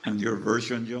 And your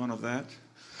version, John, of that?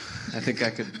 I think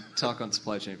I could talk on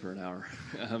supply chain for an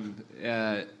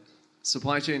hour.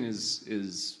 Supply chain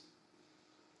is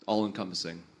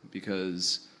all-encompassing,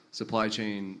 because supply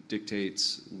chain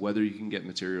dictates whether you can get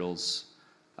materials.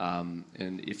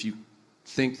 And if you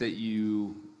think that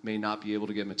you may not be able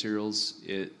to get materials,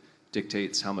 it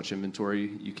dictates how much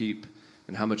inventory you keep.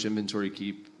 And how much inventory you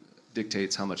keep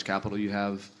dictates how much capital you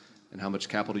have. And how much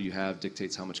capital you have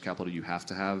dictates how much capital you have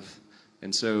to have.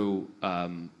 And so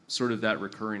sort of that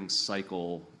recurring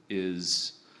cycle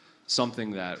is something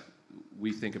that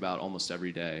we think about almost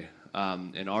every day.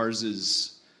 And ours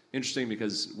is interesting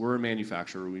because we're a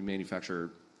manufacturer. We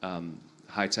manufacture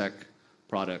high-tech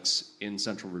products in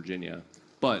Central Virginia,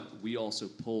 but we also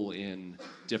pull in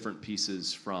different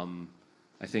pieces from,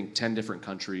 I think, 10 different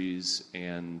countries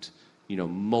and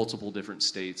multiple different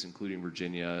states, including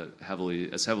Virginia,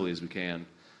 as heavily as we can.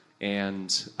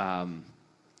 And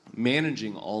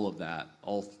managing all of that,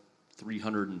 all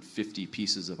 350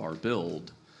 pieces of our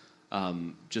build,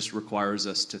 just requires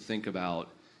us to think about,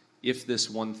 if this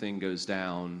one thing goes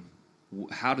down,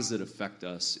 how does it affect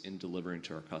us in delivering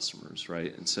to our customers,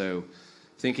 right? And so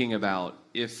thinking about,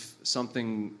 if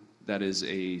something that is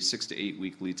a 6 to 8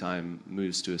 week lead time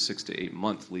moves to a 6 to 8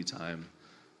 month lead time,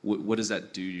 what does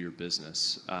that do to your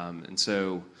business? And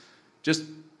so just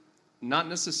not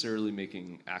necessarily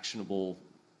making actionable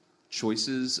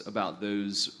choices about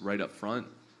those right up front,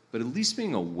 but at least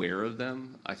being aware of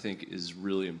them, I think, is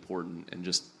really important. And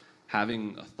just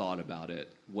having a thought about it.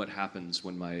 What happens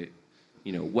when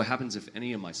what happens if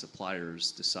any of my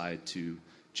suppliers decide to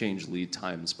change lead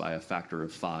times by a factor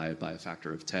of 5, by a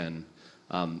factor of 10?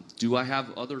 Do I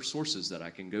have other sources that I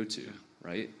can go to,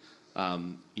 right?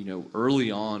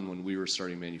 Early on when we were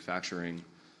starting manufacturing,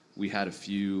 we had a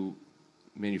few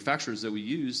manufacturers that we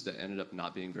used that ended up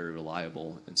not being very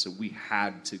reliable. And so we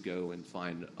had to go and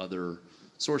find other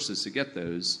sources to get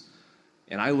those.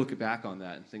 And I look back on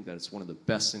that and think that it's one of the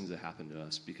best things that happened to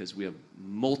us because we have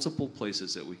multiple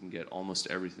places that we can get almost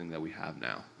everything that we have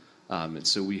now. And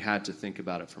so we had to think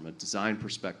about it from a design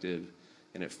perspective,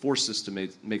 and it forced us to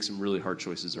make some really hard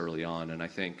choices early on. And I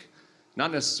think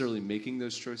not necessarily making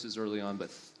those choices early on, but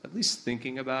at least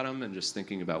thinking about them and just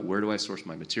thinking about where do I source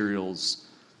my materials,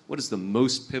 what is the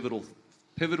most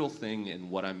pivotal thing in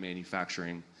what I'm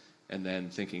manufacturing, and then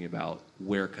thinking about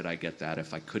where could I get that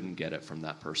if I couldn't get it from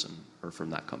that person or from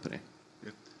that company.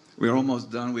 Yeah. We're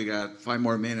almost done. We got 5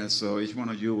 more minutes, so each one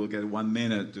of you will get 1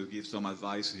 minute to give some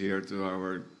advice here to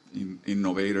our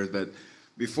innovators. But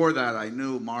before that, I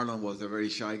knew Marlon was a very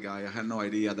shy guy. I had no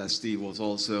idea that Steve was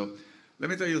also. Let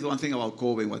me tell you one thing about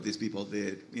COVID, what these people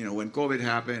did. You know, when COVID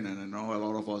happened, and I know a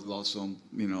lot of us lost some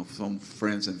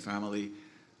friends and family,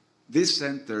 these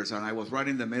centers, and I was right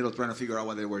in the middle trying to figure out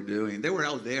what they were doing. They were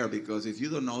out there because if you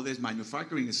don't know this,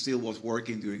 manufacturing still was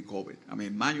working during COVID. I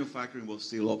mean, manufacturing was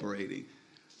still operating.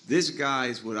 These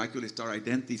guys would actually start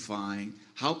identifying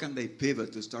how can they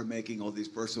pivot to start making all this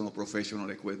personal professional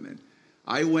equipment.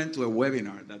 I went to a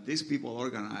webinar that these people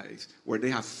organized where they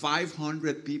have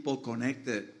 500 people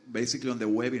connected basically on the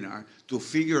webinar to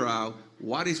figure out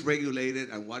what is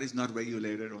regulated and what is not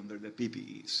regulated under the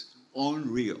PPEs.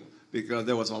 Unreal. Because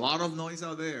there was a lot of noise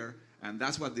out there, and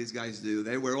that's what these guys do.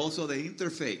 They were also the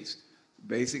interface,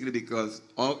 basically because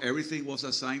everything was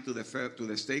assigned to the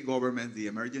state government, the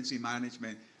emergency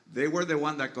management. They were the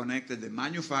one that connected the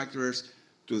manufacturers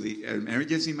to the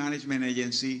emergency management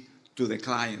agency to the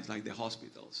clients, like the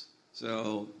hospitals.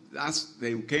 So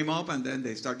they came up, and then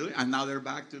they started doing it, and now they're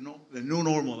back to the new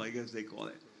normal, I guess they call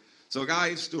it. So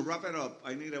guys, to wrap it up,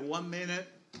 I need a 1 minute.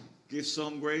 Give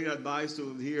some great advice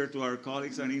to our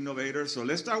colleagues and innovators. So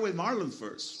let's start with Marlon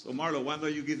first. So Marlon, why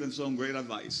don't you give them some great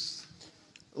advice?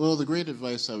 Well, the great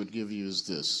advice I would give you is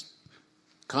this.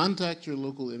 Contact your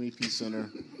local MEP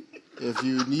center. If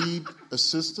you need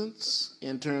assistance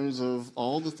in terms of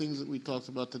all the things that we talked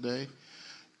about today,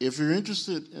 if you're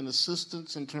interested in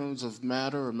assistance in terms of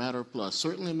Matter or Matter Plus,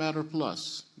 certainly Matter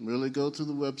Plus, really go to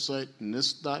the website,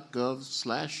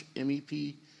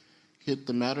 nist.gov/MEP. Hit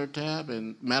the Matter tab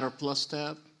and Matter Plus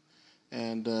tab,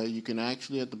 and you can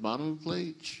actually, at the bottom of the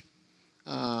page,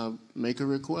 make a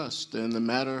request. And the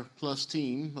Matter Plus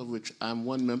team, of which I'm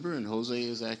one member and Jose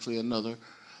is actually another,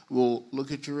 will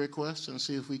look at your request and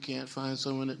see if we can't find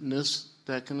someone at NIST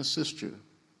that can assist you.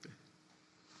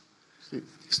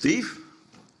 Steve?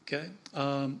 Okay.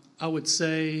 I would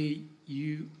say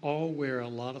you all wear a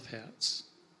lot of hats.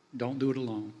 Don't do it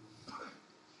alone.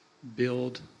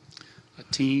 Build a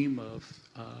team of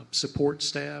support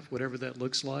staff, whatever that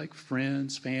looks like,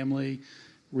 friends, family.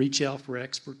 Reach out for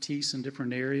expertise in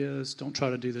different areas. Don't try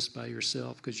to do this by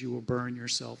yourself because you will burn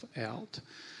yourself out.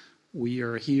 We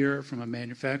are here from a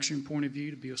manufacturing point of view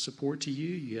to be a support to you.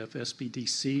 You have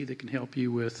SBDC that can help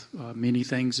you with many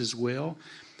things as well.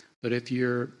 But if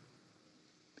you're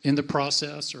in the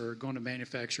process or going to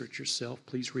manufacture it yourself,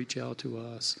 please reach out to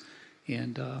us.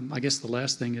 And I guess the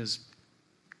last thing is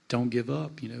don't give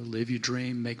up. Live your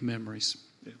dream, make memories.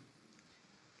 Yeah.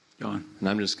 John? And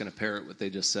I'm just going to parrot what they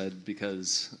just said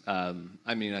because, I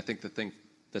think the thing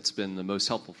that's been the most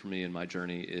helpful for me in my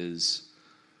journey is,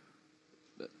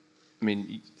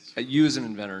 you as an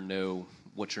inventor know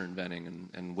what you're inventing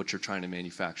and what you're trying to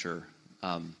manufacture.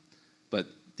 But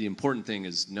the important thing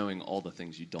is knowing all the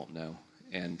things you don't know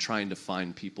and trying to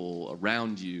find people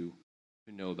around you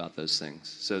who know about those things.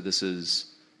 So this is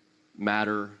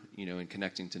Matter, and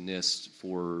connecting to NIST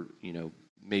for,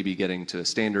 maybe getting to a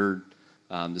standard.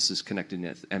 This is connecting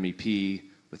with MEP,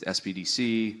 with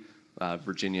SBDC.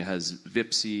 Virginia has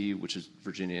VIPC, which is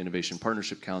Virginia Innovation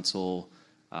Partnership Council.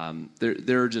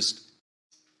 There are just,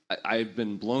 I've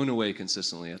been blown away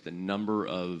consistently at the number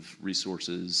of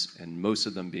resources, and most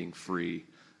of them being free,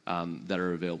 that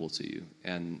are available to you.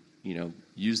 And,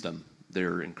 use them.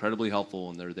 They're incredibly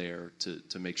helpful, and they're there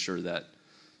to make sure that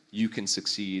you can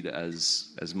succeed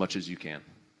as much as you can.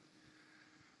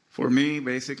 For me,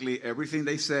 basically everything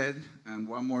they said, and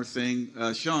one more thing.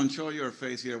 Sean, show your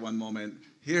face here one moment.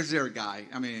 Here's their guy.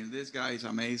 This guy is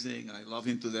amazing. I love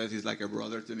him to death. He's like a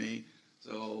brother to me.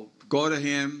 So go to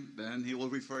him, then he will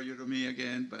refer you to me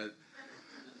again. But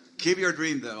keep your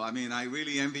dream, though. I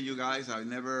really envy you guys. I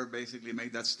never basically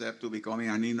made that step to becoming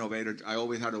an innovator. I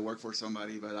always had to work for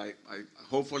somebody, but I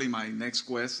hopefully my next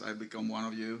quest, I become one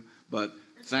of you. But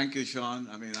thank you, Sean.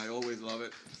 I always love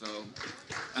it. So,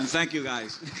 and thank you,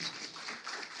 guys.